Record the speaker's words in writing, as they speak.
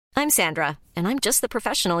I'm Sandra, and I'm just the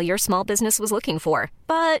professional your small business was looking for.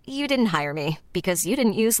 But you didn't hire me because you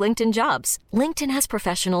didn't use LinkedIn Jobs. LinkedIn has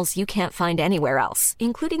professionals you can't find anywhere else,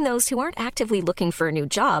 including those who aren't actively looking for a new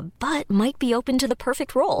job, but might be open to the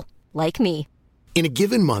perfect role, like me. In a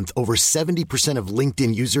given month, over 70% of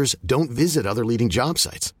LinkedIn users don't visit other leading job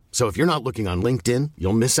sites. So if you're not looking on LinkedIn,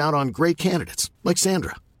 you'll miss out on great candidates like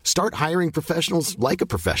Sandra. Start hiring professionals like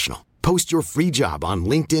a professional. Post your free job on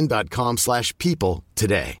linkedin.com/people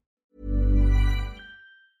today.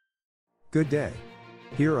 Good day.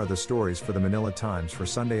 Here are the stories for the Manila Times for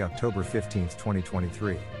Sunday, October 15,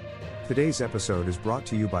 2023. Today's episode is brought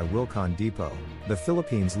to you by Wilcon Depot, the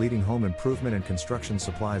Philippines' leading home improvement and construction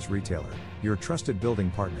supplies retailer, your trusted building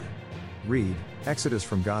partner. Read, Exodus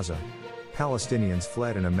from Gaza. Palestinians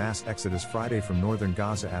fled in a mass exodus Friday from northern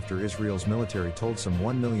Gaza after Israel's military told some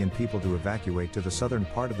 1 million people to evacuate to the southern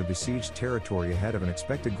part of the besieged territory ahead of an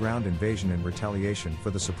expected ground invasion in retaliation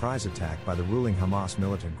for the surprise attack by the ruling Hamas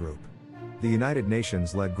militant group. The United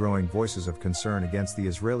Nations led growing voices of concern against the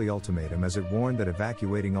Israeli ultimatum as it warned that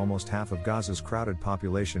evacuating almost half of Gaza's crowded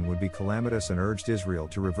population would be calamitous and urged Israel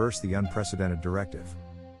to reverse the unprecedented directive.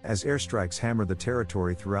 As airstrikes hammered the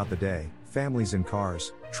territory throughout the day, families in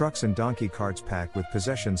cars, trucks and donkey carts packed with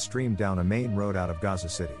possessions streamed down a main road out of Gaza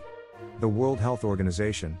City. The World Health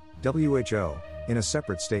Organization, WHO, in a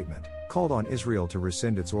separate statement, called on Israel to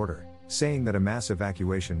rescind its order, saying that a mass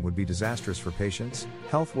evacuation would be disastrous for patients,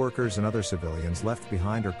 health workers and other civilians left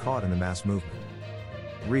behind or caught in the mass movement.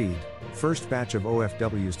 Read, first batch of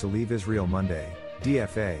OFWs to leave Israel Monday,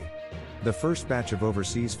 DFA. The first batch of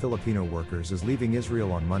overseas Filipino workers is leaving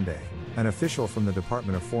Israel on Monday, an official from the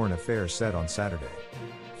Department of Foreign Affairs said on Saturday.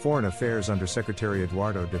 Foreign Affairs Undersecretary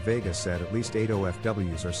Eduardo de Vega said at least 8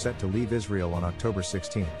 OFWs are set to leave Israel on October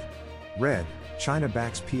 16. Read, China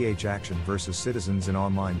backs PH action versus citizens in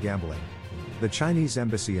online gambling. The Chinese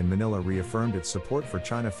embassy in Manila reaffirmed its support for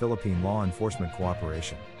China-Philippine law enforcement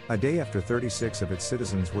cooperation, a day after 36 of its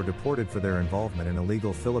citizens were deported for their involvement in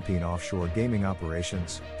illegal Philippine offshore gaming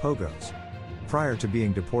operations, POGOs. Prior to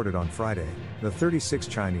being deported on Friday, the 36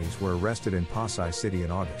 Chinese were arrested in Pasay City in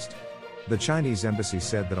August. The Chinese embassy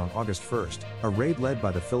said that on August 1, a raid led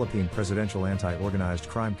by the Philippine Presidential Anti-Organized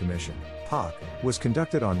Crime Commission, PAC, was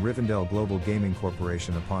conducted on Rivendell Global Gaming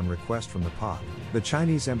Corporation upon request from the PAC. The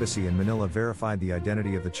Chinese embassy in Manila verified the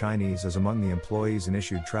identity of the Chinese as among the employees and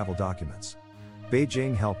issued travel documents.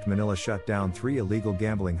 Beijing helped Manila shut down 3 illegal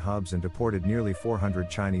gambling hubs and deported nearly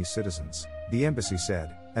 400 Chinese citizens, the embassy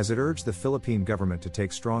said, as it urged the Philippine government to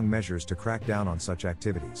take strong measures to crack down on such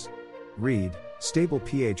activities. Read, stable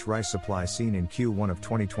PH rice supply seen in Q1 of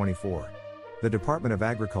 2024. The Department of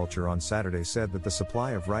Agriculture on Saturday said that the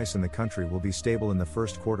supply of rice in the country will be stable in the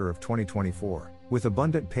first quarter of 2024, with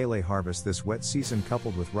abundant Pele harvest this wet season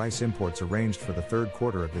coupled with rice imports arranged for the third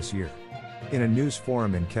quarter of this year. In a news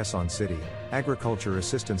forum in Quezon City, Agriculture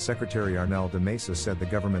Assistant Secretary Arnel de Mesa said the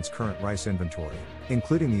government's current rice inventory,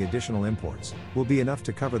 including the additional imports, will be enough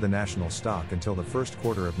to cover the national stock until the first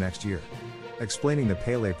quarter of next year. Explaining the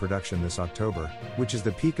Pele production this October, which is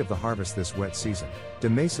the peak of the harvest this wet season, de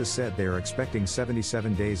Mesa said they are expecting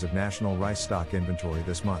 77 days of national rice stock inventory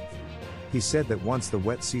this month. He said that once the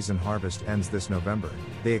wet season harvest ends this November,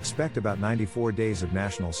 they expect about 94 days of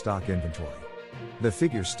national stock inventory. The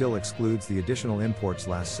figure still excludes the additional imports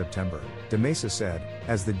last September, de Mesa said,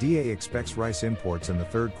 as the DA expects rice imports in the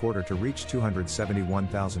third quarter to reach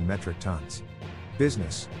 271,000 metric tons.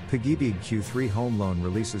 Business, Pag-ibig Q3 home loan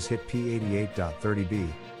releases hit P88.30B.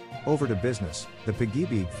 Over to business, the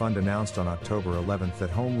Pag-ibig Fund announced on October 11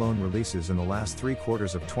 that home loan releases in the last 3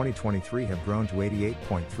 quarters of 2023 have grown to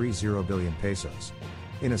 88.30 billion pesos.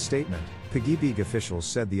 In a statement, Pag-ibig officials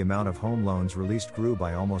said the amount of home loans released grew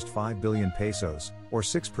by almost 5 billion pesos, or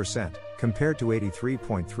 6%, compared to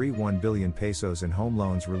 83.31 billion pesos in home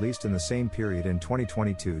loans released in the same period in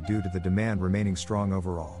 2022 due to the demand remaining strong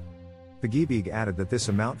overall. Pag-ibig added that this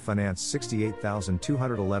amount financed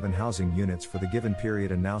 68,211 housing units for the given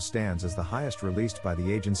period and now stands as the highest released by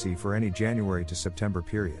the agency for any January to September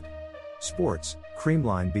period. Sports,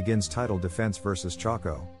 Creamline begins title defense versus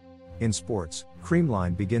Choco. In sports,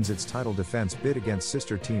 Creamline begins its title defense bid against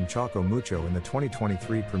sister team Choco Mucho in the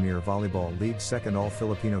 2023 Premier Volleyball League second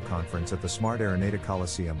All-Filipino Conference at the Smart Araneta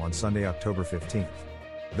Coliseum on Sunday, October 15.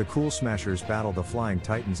 The Cool Smashers battle the Flying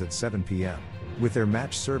Titans at 7 p.m. with their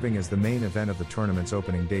match serving as the main event of the tournament's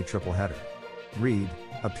opening day tripleheader. Read,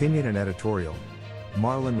 opinion and editorial.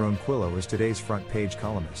 Marlon Ronquillo is today's front page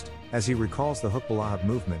columnist, as he recalls the Hukbalahap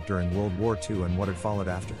movement during World War II and what had followed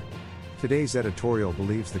after. Today's editorial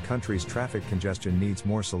believes the country's traffic congestion needs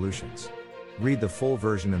more solutions. Read the full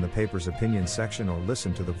version in the paper's opinion section or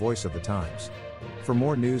listen to the voice of the Times. For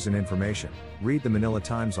more news and information, read the Manila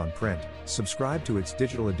Times on print, subscribe to its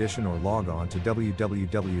digital edition or log on to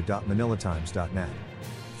www.manilatimes.net.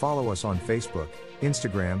 Follow us on Facebook,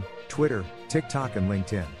 Instagram, Twitter, TikTok and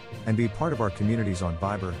LinkedIn, and be part of our communities on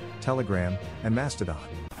Viber, Telegram, and Mastodon.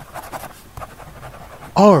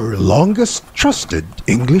 Our longest trusted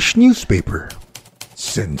English newspaper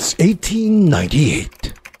since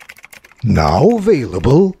 1898. Now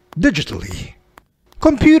available digitally.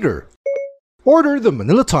 Computer. Order the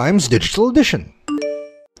Manila Times Digital Edition.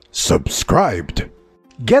 Subscribed.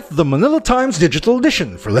 Get the Manila Times Digital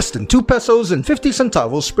Edition for less than 2 pesos and 50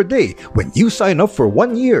 centavos per day when you sign up for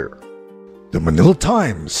 1 year. The Manila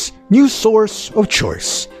Times, news source of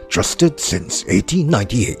choice, trusted since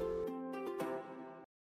 1898.